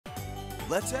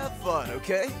Let's have fun,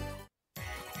 okay?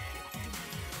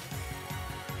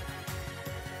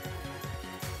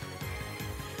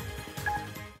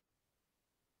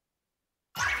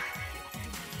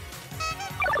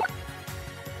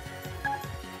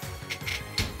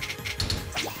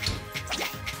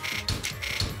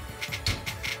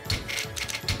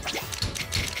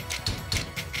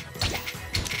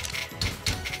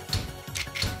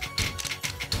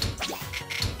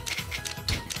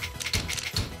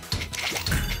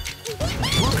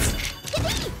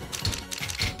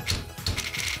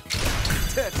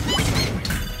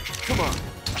 Come on.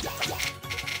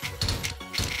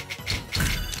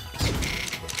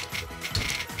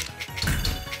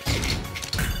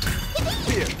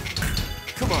 Here.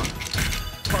 Come on.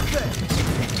 Parfait.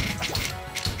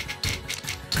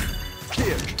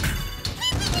 Here.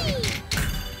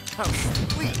 How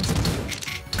sweet.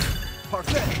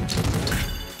 Parfait.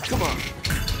 Come on.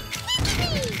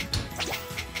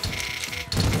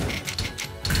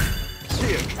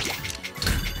 Here.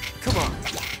 Come on.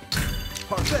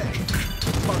 Parfait.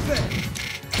 Parfait.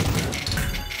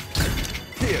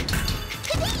 Here.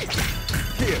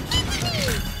 Here.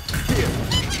 Here.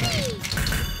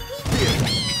 Here.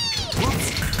 Whoops.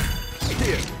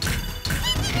 Here.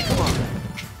 Come on.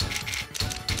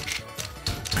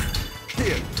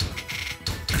 Here.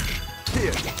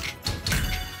 Here.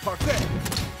 Parfait.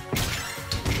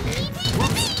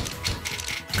 Whoops.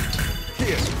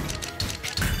 Here.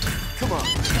 Come on.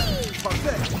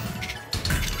 Parfait.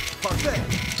 Parfait.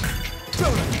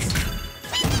 Donuts.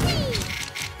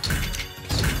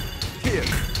 Here.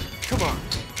 Come on.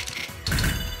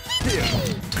 Here.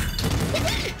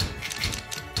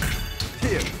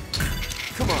 Here.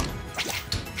 Come on.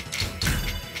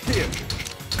 Here.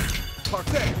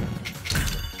 Parfait.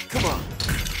 Come on.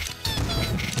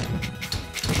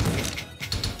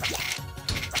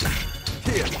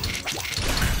 Here.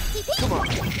 Come on.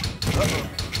 Uh-oh.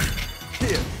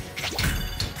 Here.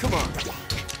 Come on.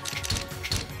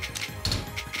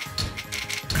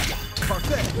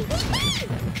 Parfait.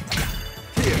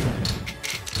 Here.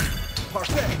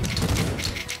 Parfait.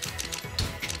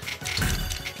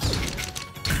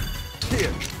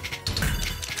 Here.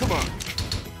 Come on.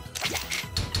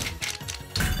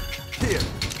 Here.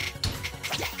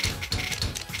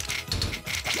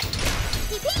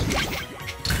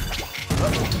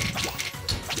 Uh-oh.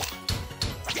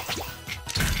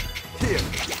 Here.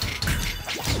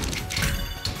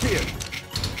 Here.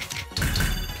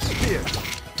 Here.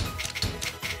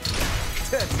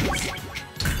 Tetris.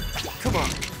 Come on.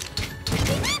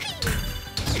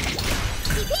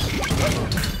 Uh-oh.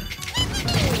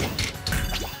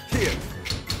 Here.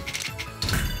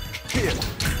 Here.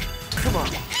 Come on.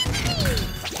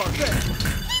 Parfait.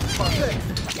 Parfait.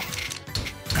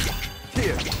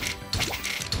 Here.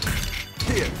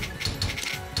 Here.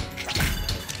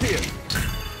 Here.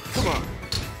 Come on.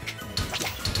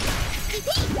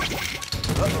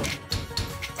 Uh-oh.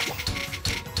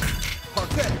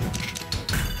 Parfait.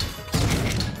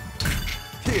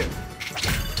 Here.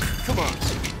 Come on.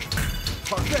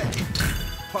 Parfait.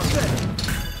 Parfait.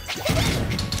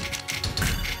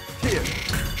 Here.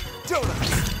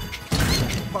 Donuts.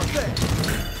 Parfait.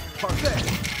 Parfait.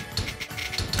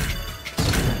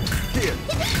 Here.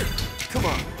 Come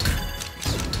on.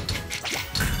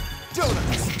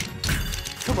 Donuts.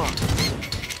 Come on.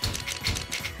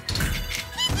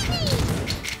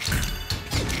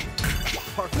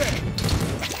 Parfait.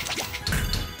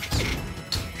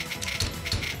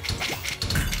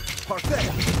 Parfait.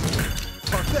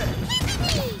 Parfait.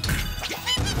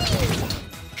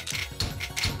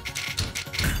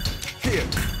 Here.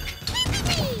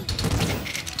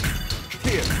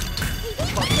 Here.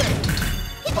 Parfait.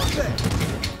 Parfait.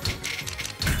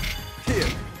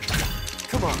 Here.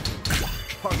 Come on.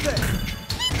 Parfait.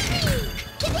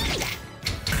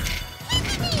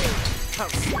 How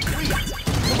sweet.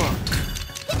 Come on.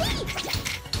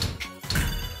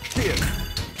 Here.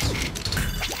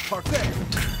 Parfait.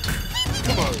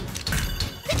 Come on.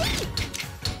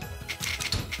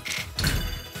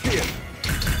 Here.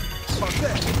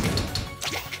 Parfait.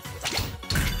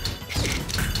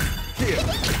 Here.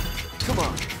 Come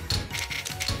on.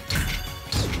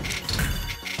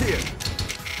 Here.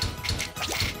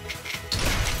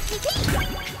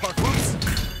 Whoops.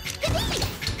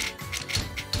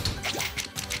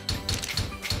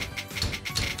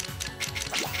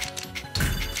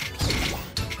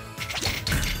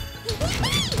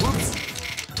 Whoops.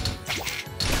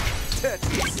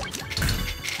 Tetris.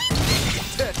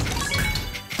 Tetris.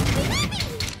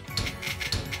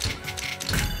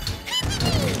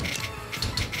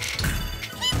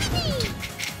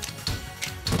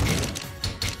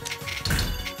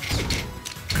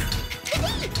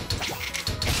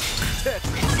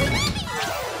 Tetris.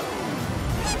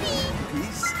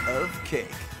 Piece of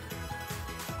cake.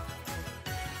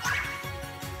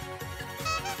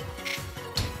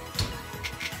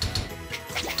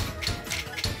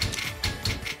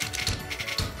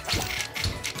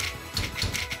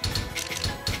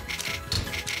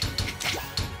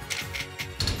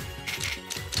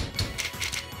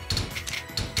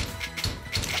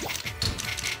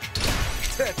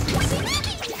 Tetris.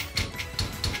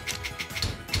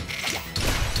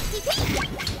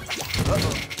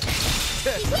 Uh-oh.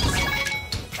 Tetris.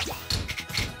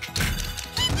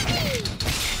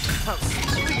 How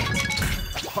sweet.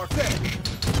 Parfait.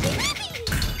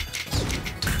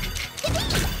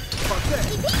 Parfait.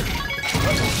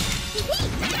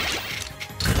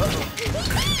 Uh-oh. Uh-oh.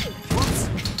 Whoops.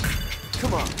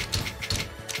 Come on.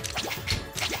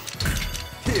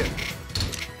 Here.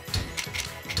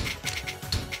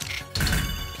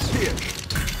 Here.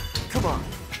 Come on.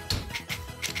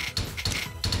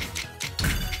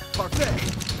 Parfait.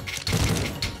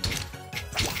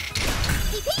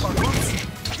 Whoops.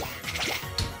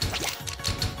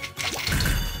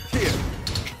 Here.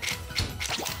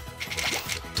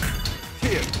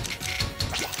 Here.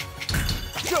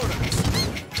 Donuts.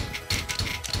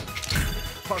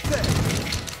 Parfait.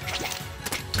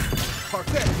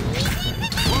 Parfait.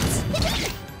 Whoops.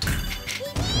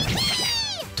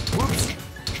 Whoops.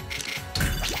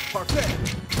 Parfait.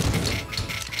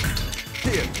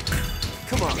 Here.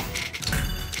 Come on.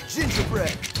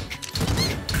 Gingerbread.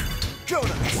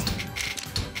 Donuts.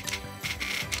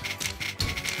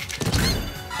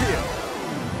 Here.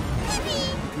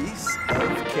 Piece of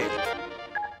cake.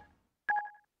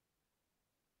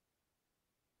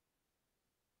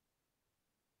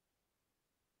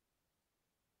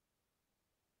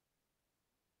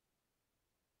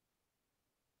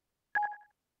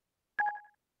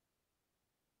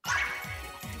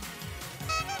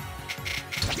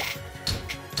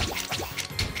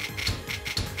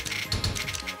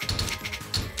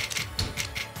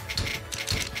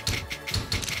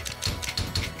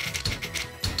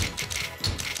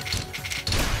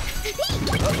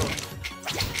 Uh-oh.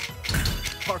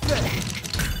 Parfait.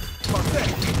 Parfait.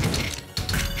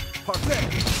 Parfait.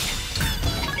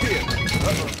 Here.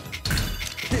 Uh-oh.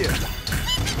 Here.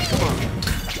 Come on.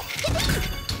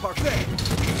 Parfait.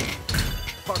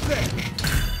 Parfait.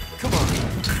 Come on.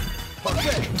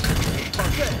 Parfait.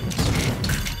 Parfait.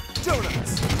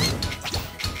 Donuts.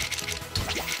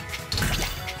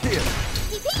 Here.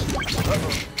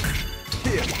 Uh-oh.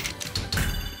 Here.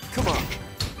 Come on.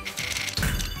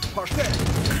 Parfait.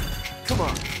 Come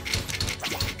on.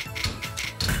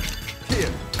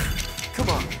 Here. Come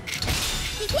on.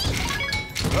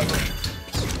 Uh-oh.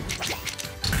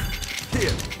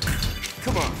 Here.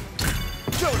 Come on.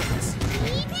 Donuts.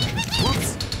 Whoops.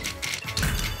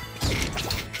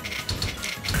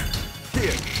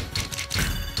 Here.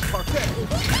 Parfait.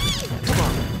 Come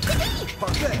on.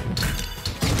 Parfait.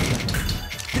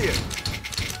 Here.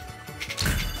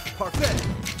 Parfait.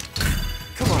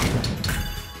 Come on.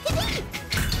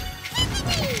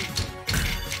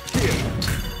 Here.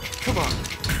 Come on.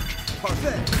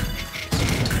 Parfait.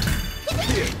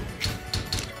 Here.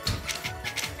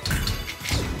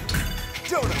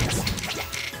 Donuts.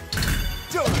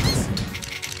 Donuts.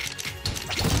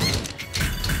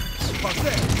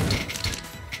 Parfait.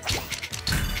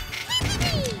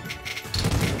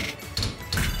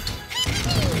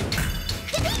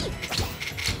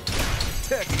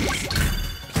 Tetris.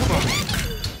 Come on.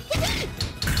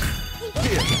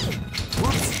 Here.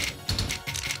 Whoops.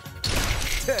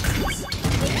 Tetris.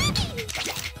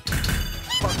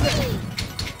 Parfait.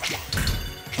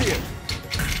 Here.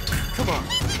 Come on.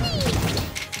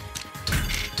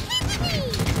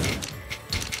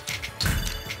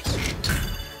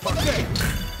 Parfait.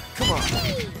 Come on.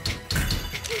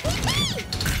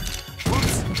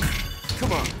 Whoops.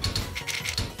 Come on.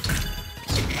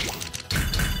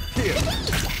 Here.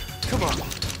 Come on.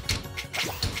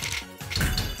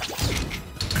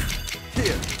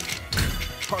 Here.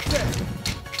 Parfait.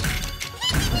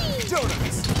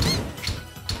 Donuts.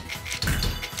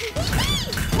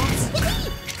 Whoops.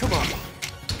 Come on.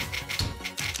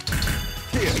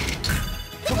 Here.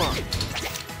 Come on.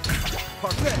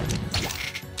 Parfait.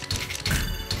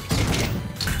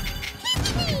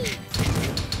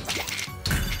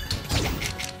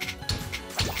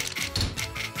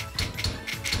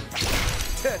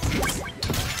 Tetris.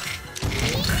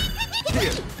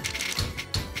 Here.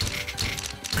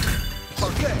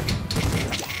 Parfait.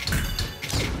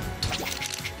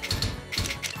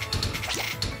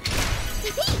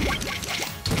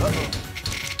 Uh-oh.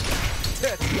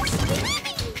 Tetris.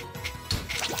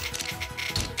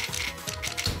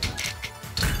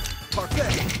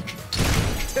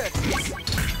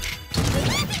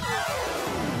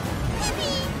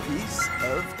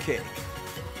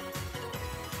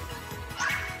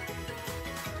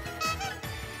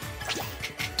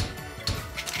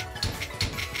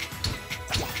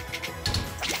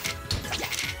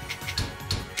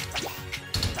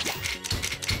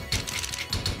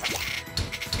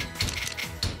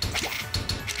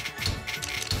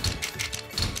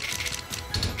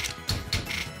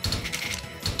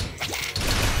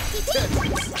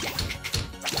 Tetris.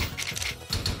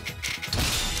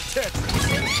 Tetris.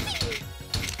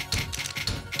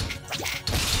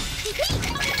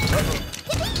 Uh-oh.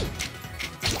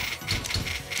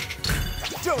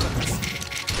 Donuts.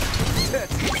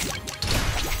 Tetris.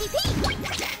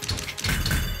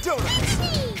 Donuts.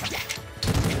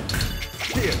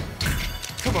 Here.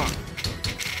 Come on.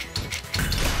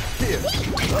 Here.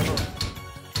 Uh-oh.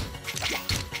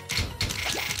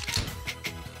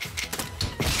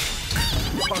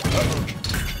 Uh-oh.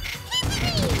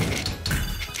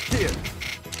 Here.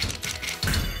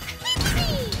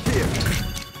 Here.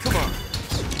 Come on.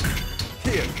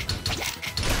 Here.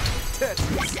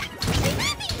 Tetris.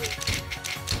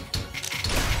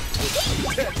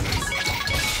 Tetris.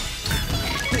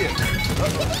 Here.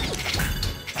 Uh-oh.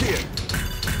 Here.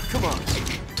 Come on.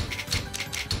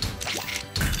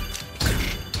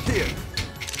 Here.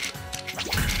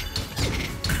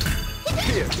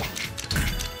 Here.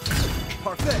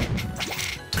 Parfait.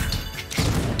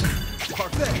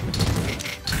 Parfait.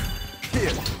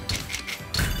 Here.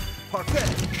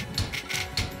 Parfait.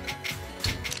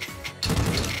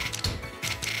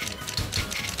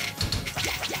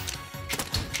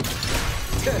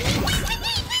 Tetris.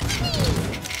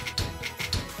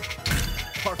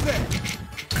 Parfait.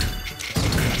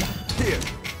 Here.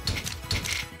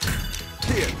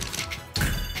 Here.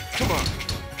 Come on.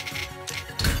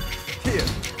 Here.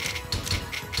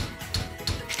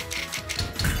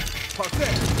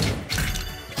 Parfait.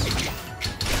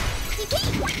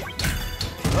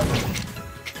 Uh-oh.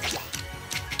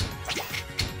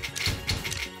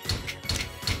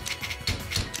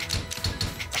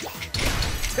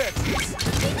 Tetris.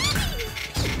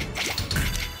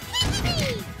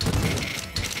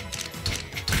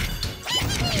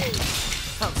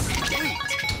 How sweet.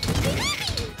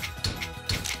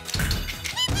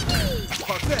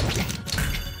 Parfait.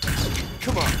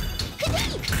 Come on.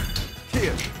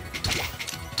 Here.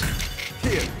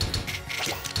 Here.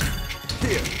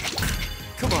 Here.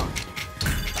 Come on.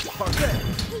 Parfait.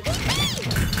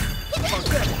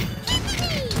 Parfait.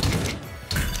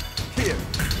 Here.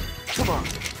 Come on.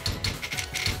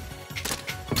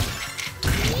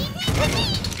 Uh-oh.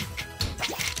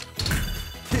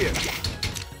 Here.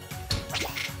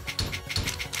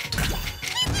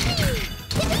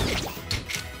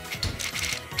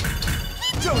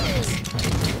 Donuts.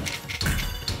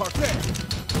 Parfait.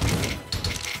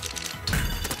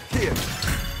 Here.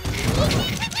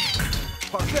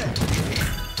 Parfait.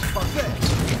 Parfait.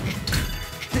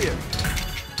 Here.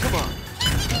 Come on.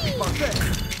 Parfait.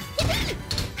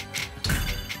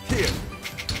 Here.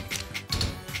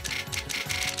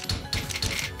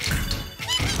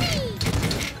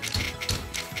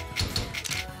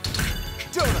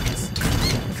 Donuts.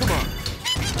 Come on.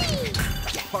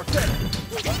 Parfait.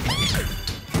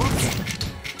 Whoops.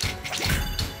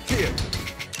 Here.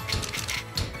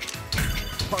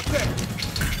 Parfait.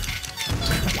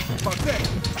 Parfait.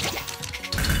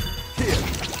 Here.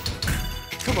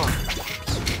 Come on.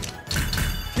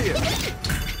 Here.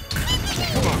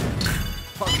 Come on.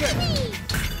 Parfait.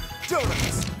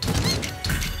 Donuts.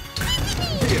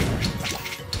 Here.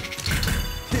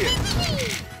 Here. Here.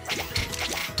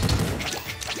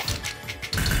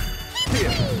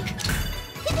 Here.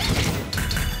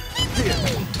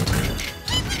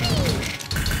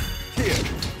 Here.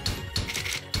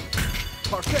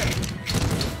 Parfait.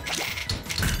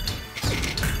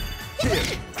 Here.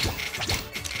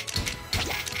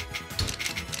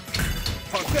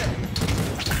 Parfait.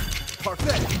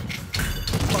 Parfait.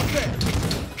 Parfait.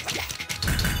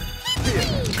 Here.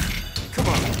 Come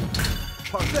on.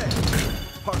 Parfait.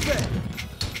 Parfait.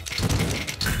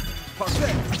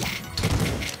 Parfait.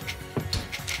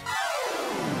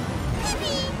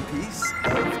 Piece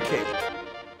of cake.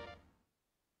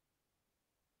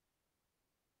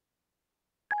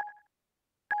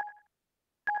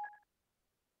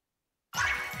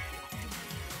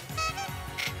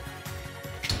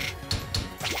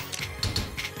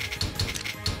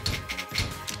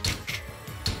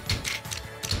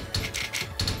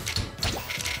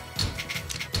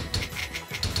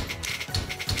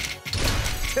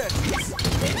 Tetris.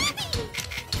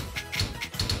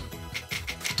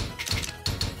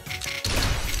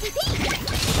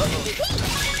 Uh-oh.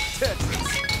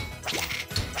 Tetris.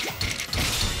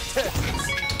 Tetris.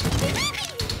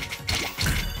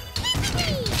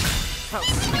 How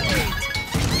sweet.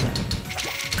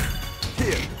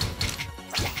 Here.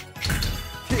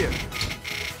 Here.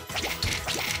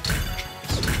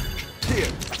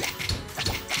 Here.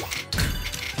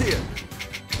 Here.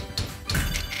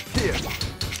 Here.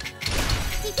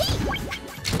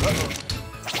 Uh-oh.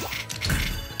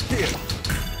 Here.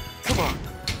 Come on.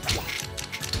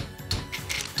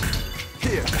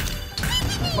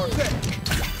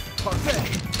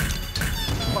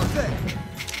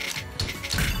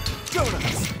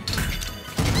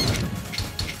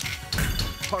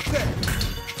 Parfait.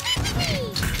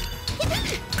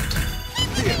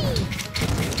 Here.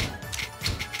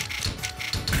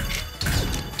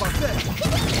 Parfait.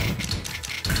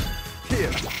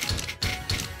 Here.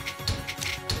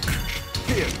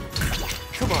 Here.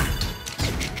 Come on.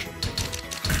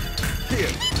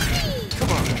 Here.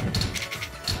 Come on.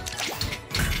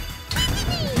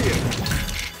 Here.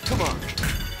 Come on.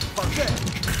 Parfait.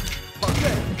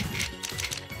 Parfait.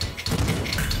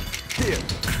 Here.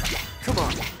 Come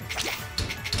on.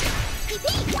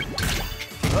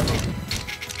 Uh-oh.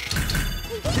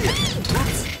 Here.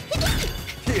 Whoops.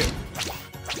 Here.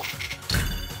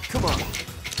 Come on.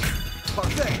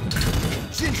 Parfait.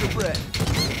 Gingerbread.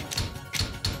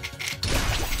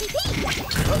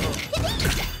 Uh-oh.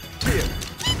 Here.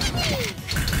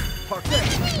 Parfait.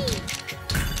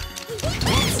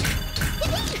 Whoops.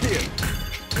 Here.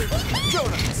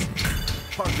 Donuts.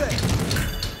 Parfait.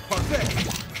 Parfait.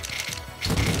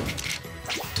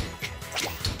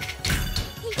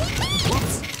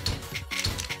 Whoops.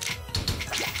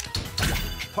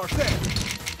 Parfait.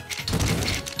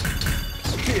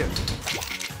 Here.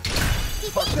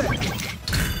 Parfait.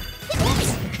 Whoops.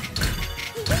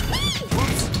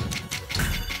 Whoops.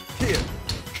 Here.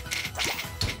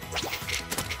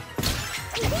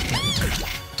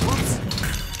 Whoops.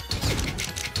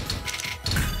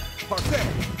 Parfait.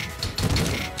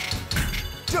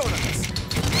 Donuts.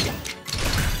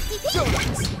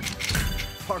 Donuts.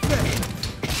 Parfait.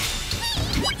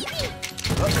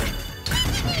 Uh-oh.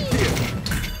 Here.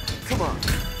 Come on.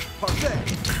 Parfait.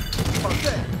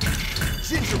 Parfait.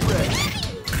 Gingerbread.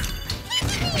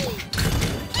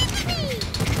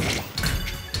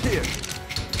 Here.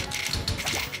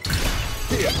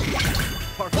 Here.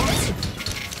 Parfait.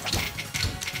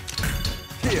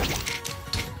 Here.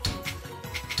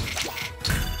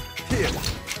 Here.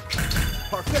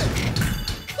 Parfait.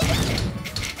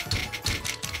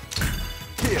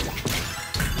 Here.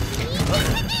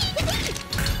 Uh-oh.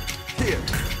 Here.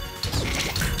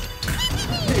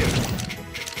 Here.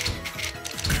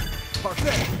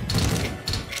 Parfait.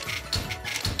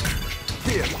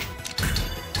 Here.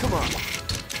 Come on.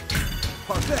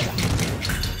 Parfait.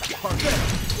 Parfait.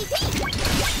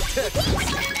 Tetris.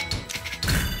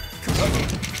 Come on.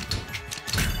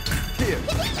 Here.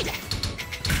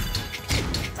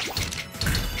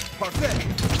 Parfait.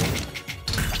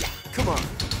 Come on.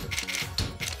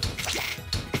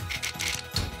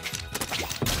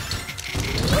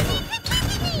 Uh-oh.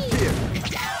 Here.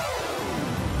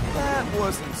 That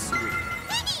wasn't sweet.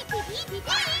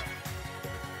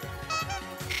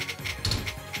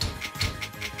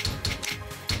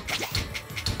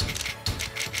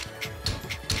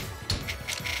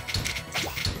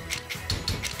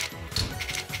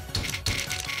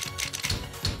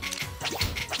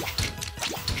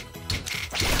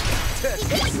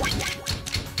 Tetris.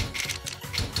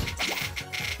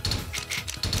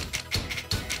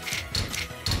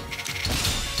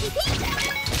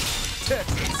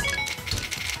 Tetris.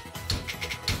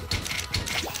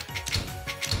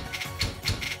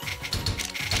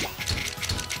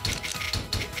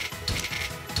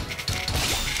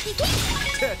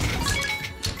 Tetris.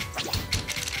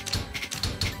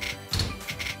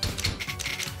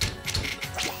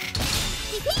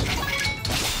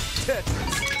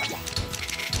 Tetris.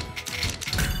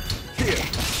 Here.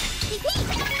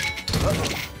 Uh-oh.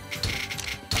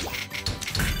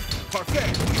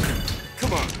 Parfait.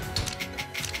 Come on.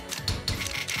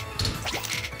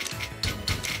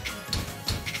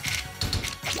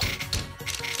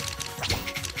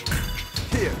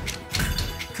 Here.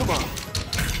 Come on.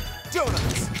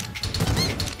 Donuts.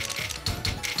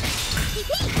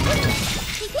 Uh-oh.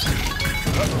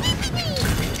 Uh-oh.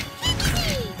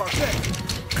 Parfait.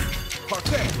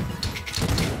 Parfait.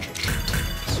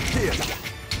 Here.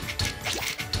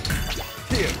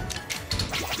 Here.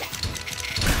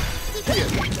 Here.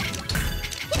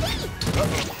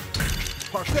 Uh-oh.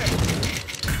 Parfait.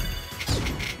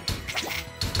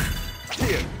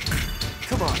 Here.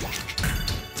 Come on.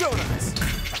 Donuts.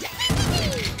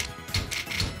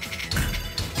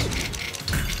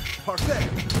 Parfait.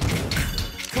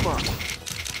 Come on.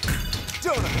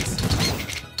 Donuts.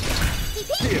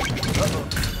 Here. Uh-oh.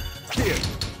 Here.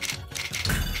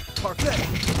 Parfait.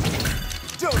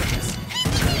 Donuts.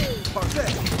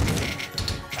 Parfait.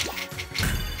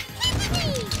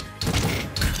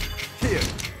 Here.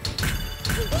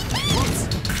 Whoops.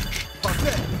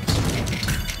 Parfait.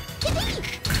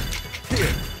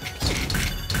 Here.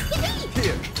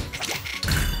 Here.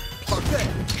 Parfait.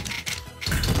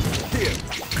 Here.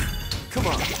 Come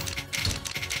on.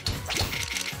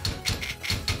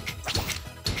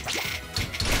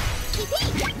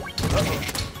 Uh-oh.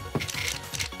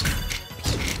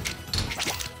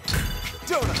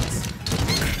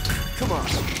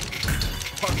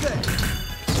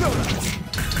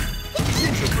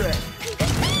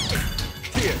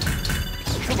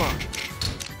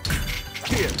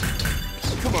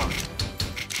 Come on.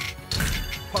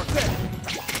 Parfait.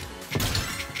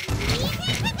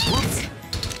 Whoops.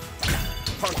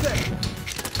 Parfait.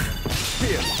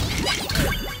 Here.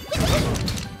 Uh-oh.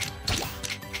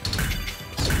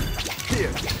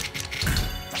 Here.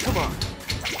 Come on.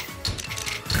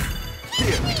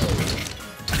 Here.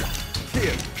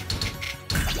 Here.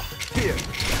 Here.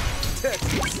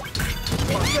 Tetris.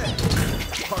 Parfait.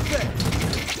 Parfait.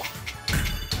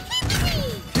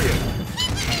 Here.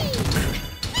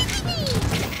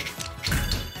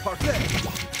 Parfait.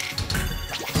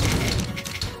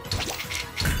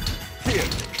 Here.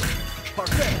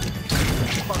 Parfait.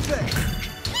 Parfait.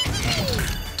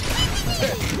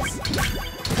 Tetris.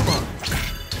 Come on.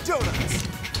 Donuts.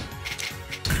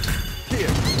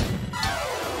 Here.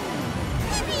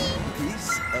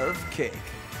 Piece of cake.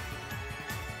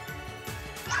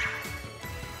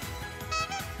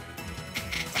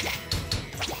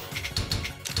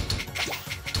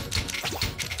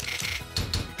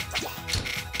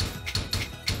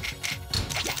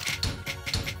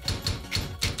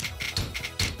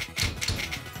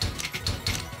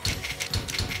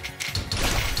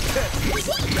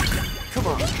 Come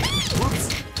on. Whoops.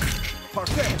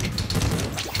 Parfait.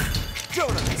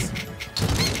 Donuts.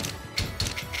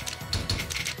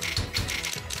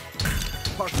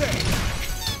 Parfait.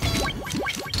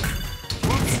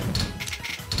 Whoops.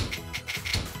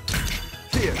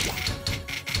 Here.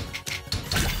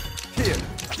 Here.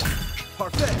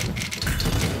 Parfait.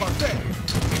 Parfait.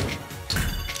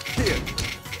 Here.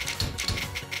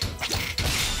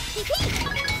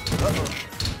 Uh-oh.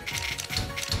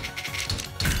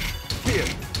 Here.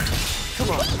 Come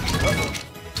on. Uh-oh.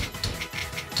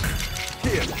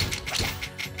 Here.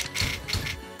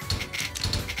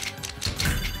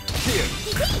 Here.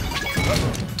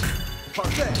 Uh-oh.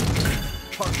 Parfait.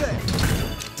 Parfait.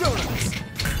 Donuts.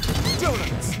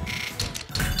 Donuts.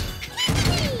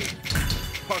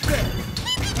 Parfait.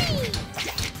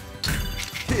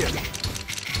 Here.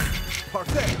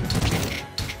 Parfait.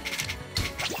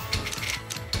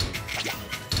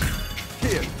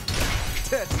 Here.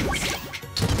 Tetris.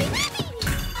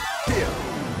 Here.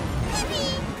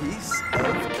 Piece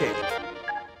of cake.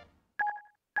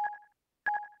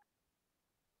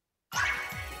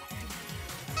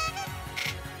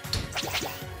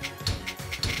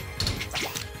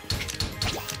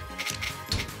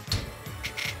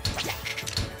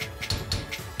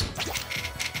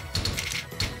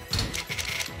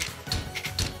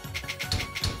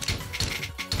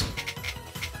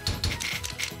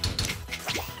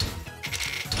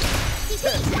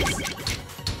 Tetris.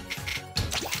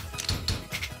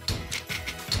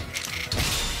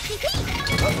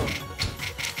 Uh-oh.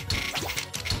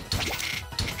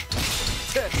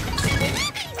 Tetris.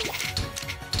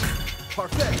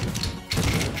 Parfait.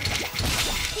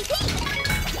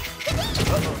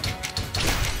 Uh-oh.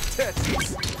 Tetris.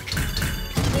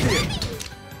 Here.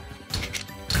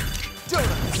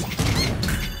 Donuts.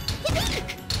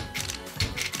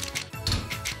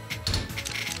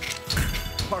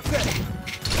 Parfait.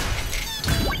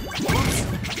 Whoops.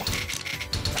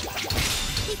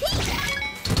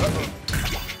 Uh-oh.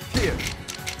 Here.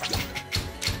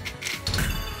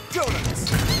 Donuts.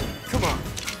 Come on.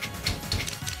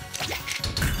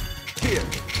 Here.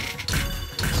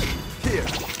 Here.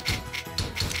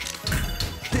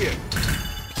 Here.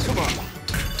 Come on.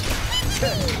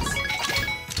 Tetris.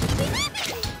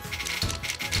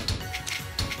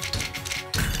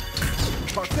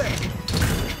 Parfait.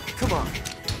 Come on.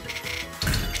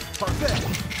 Parfait.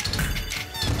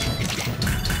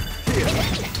 Here.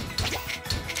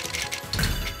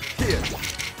 Here.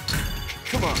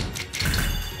 Come on.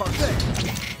 Parfait.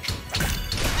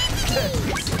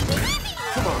 Tetris.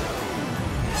 Come on.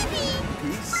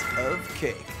 Piece of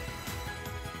cake.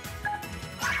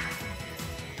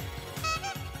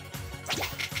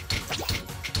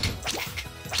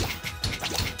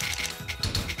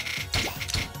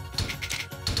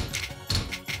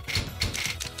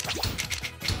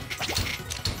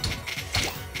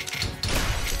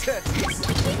 Tetris.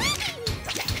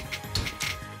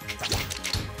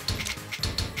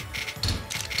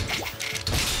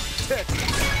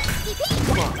 Tetris.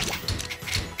 Come on.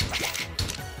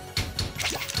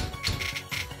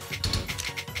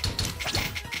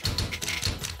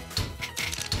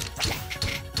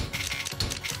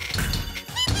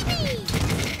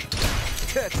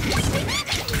 Tetris.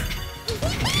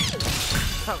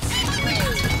 House.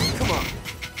 Come on.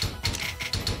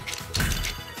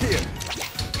 Here.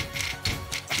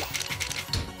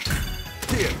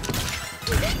 Here.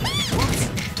 Whoops.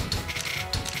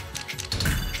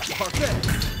 Parfait.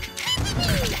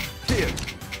 Here.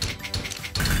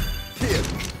 Here.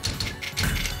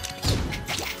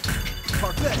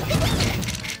 Parfait.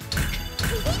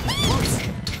 Whoops.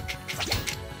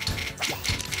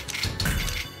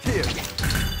 Here.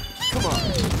 Come on.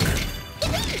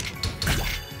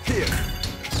 Here.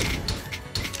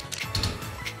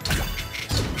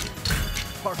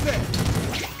 Parfait.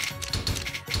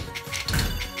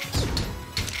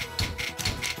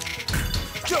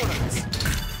 Donuts.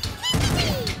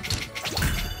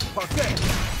 Parfait.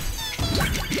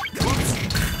 Whoops.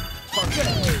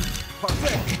 Parfait.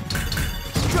 Parfait.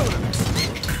 Donuts.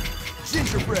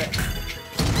 Gingerbread.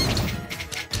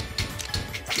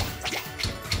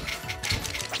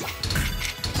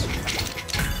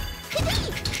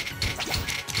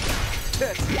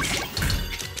 Tetris.